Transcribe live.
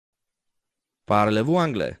Parlez-vous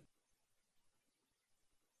anglais?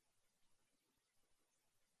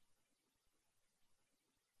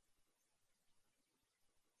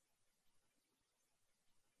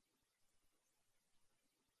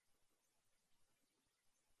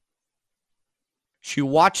 She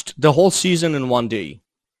watched the whole season in one day.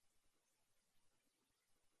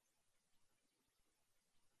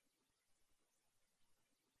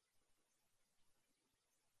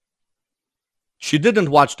 She didn't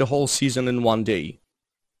watch the whole season in one day.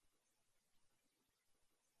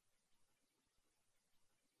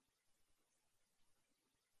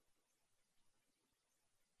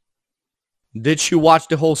 Did she watch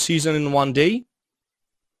the whole season in one day?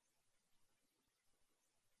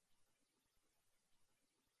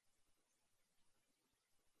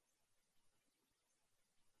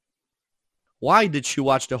 Why did she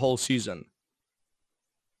watch the whole season?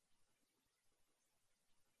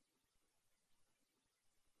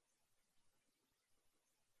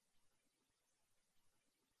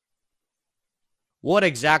 What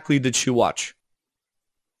exactly did she watch?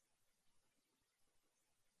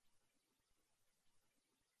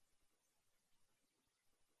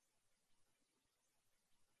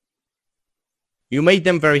 You made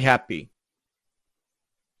them very happy.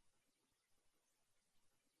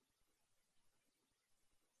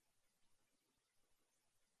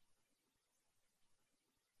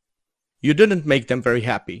 You didn't make them very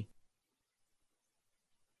happy.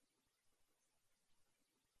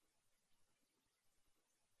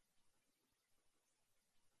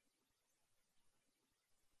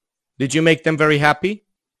 Did you make them very happy?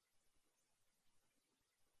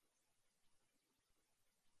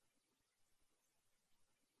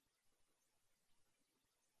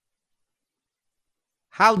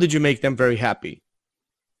 How did you make them very happy?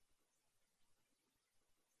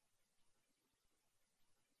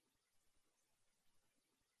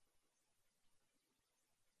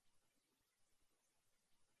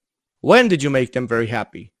 When did you make them very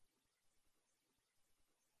happy?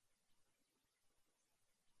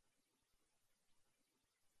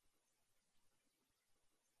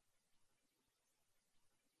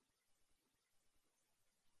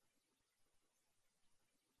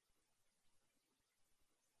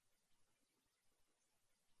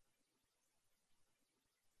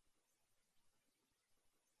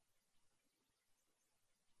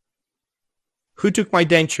 Who took my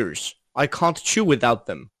dentures? I can't chew without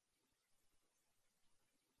them.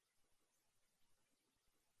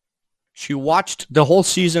 She watched the whole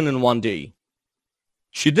season in one day.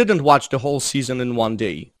 She didn't watch the whole season in one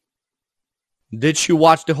day. Did she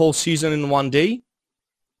watch the whole season in one day?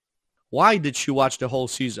 Why did she watch the whole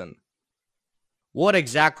season? What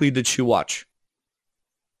exactly did she watch?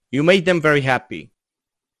 You made them very happy.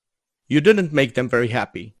 You didn't make them very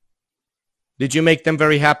happy. Did you make them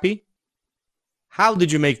very happy? How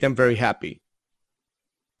did you make them very happy?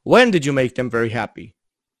 When did you make them very happy?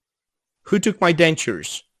 Who took my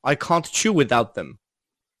dentures? I can't chew without them.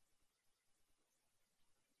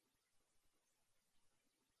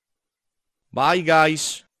 Bye,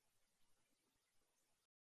 guys.